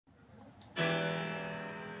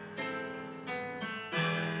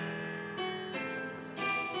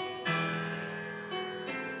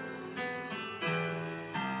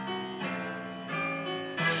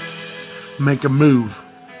Make a move.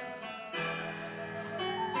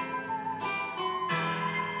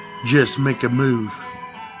 Just make a move.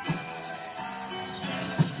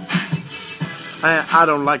 I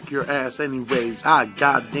don't like your ass anyways. I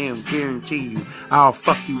goddamn guarantee you I'll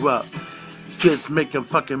fuck you up. Just make a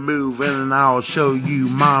fucking move and I'll show you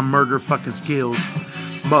my murder fucking skills.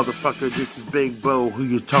 Motherfucker, this is Big Bo who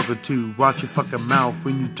you talking to. Watch your fucking mouth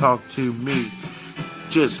when you talk to me.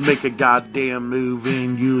 Just make a goddamn move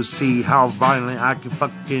and you'll see how violent I can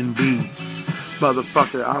fucking be.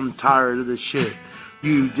 Motherfucker, I'm tired of this shit.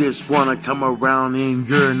 You just wanna come around and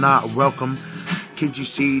you're not welcome. Can't you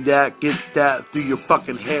see that? Get that through your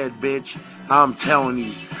fucking head, bitch. I'm telling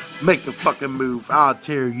you, make a fucking move. I'll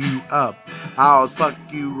tear you up. I'll fuck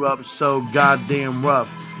you up so goddamn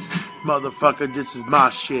rough. Motherfucker, this is my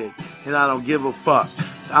shit. And I don't give a fuck.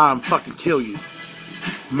 I'm fucking kill you.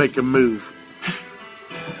 Make a move.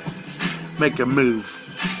 Make a move.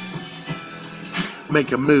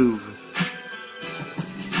 Make a move.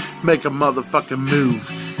 Make a motherfucking move.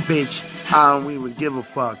 Bitch, I don't even give a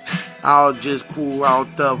fuck. I'll just pull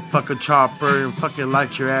out the fucking chopper and fucking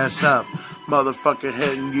light your ass up. Motherfucker,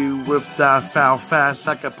 hitting you with that foul fast.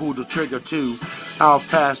 I can pull the trigger too. How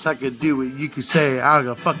fast I can do it. You can say I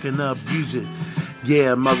can fucking abuse it.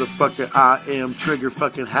 Yeah, motherfucker, I am trigger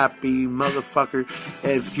fucking happy. Motherfucker,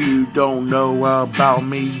 if you don't know about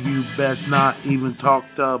me, you best not even talk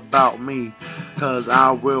about me. Cause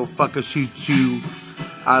I will fucking shoot you.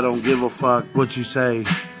 I don't give a fuck what you say.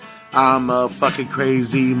 I'm a fucking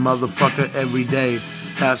crazy motherfucker every day.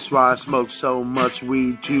 That's why I smoke so much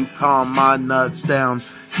weed to calm my nuts down.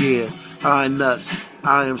 Yeah, I'm nuts.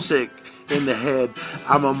 I am sick in the head.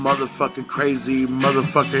 I'm a motherfucking crazy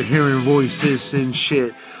motherfucker hearing voices and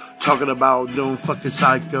shit. Talking about doing fucking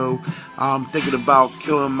psycho. I'm thinking about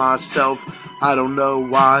killing myself. I don't know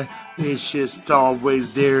why. It's just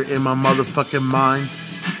always there in my motherfucking mind.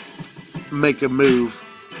 Make a move.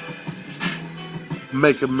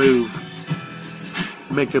 Make a move.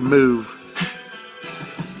 Make a move.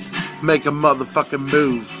 Make a motherfucking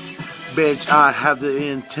move. Bitch, I have the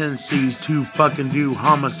intensities to fucking do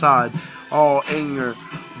homicide. All anger,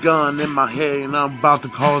 gun in my head, and I'm about to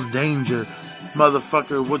cause danger.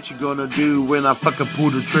 Motherfucker, what you gonna do when I fucking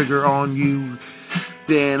pull the trigger on you?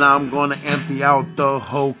 Then I'm gonna empty out the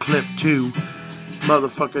whole clip too.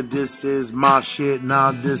 Motherfucker, this is my shit,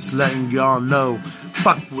 now just letting y'all know.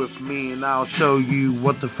 Fuck with me and I'll show you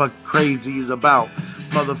what the fuck crazy is about.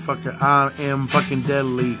 Motherfucker, I am fucking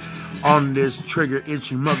deadly on this trigger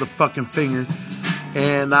itchy motherfucking finger.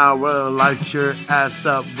 And I will light your ass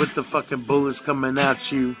up with the fucking bullets coming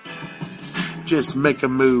at you. Just make a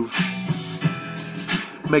move.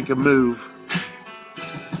 Make a move.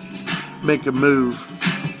 Make a move.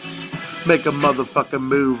 Make a motherfucking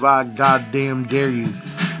move, I goddamn dare you.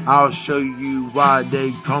 I'll show you why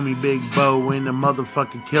they call me Big Bo and a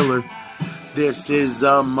motherfucking killer. This is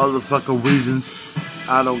a motherfucking reason.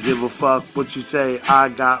 I don't give a fuck what you say. I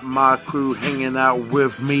got my crew hanging out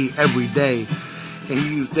with me every day. And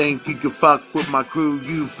you think you can fuck with my crew,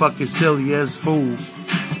 you fucking silly ass fool.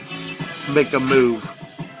 Make a move.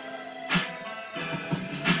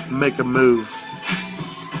 Make a move.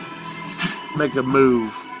 Make a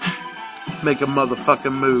move. Make a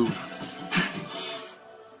motherfucking move.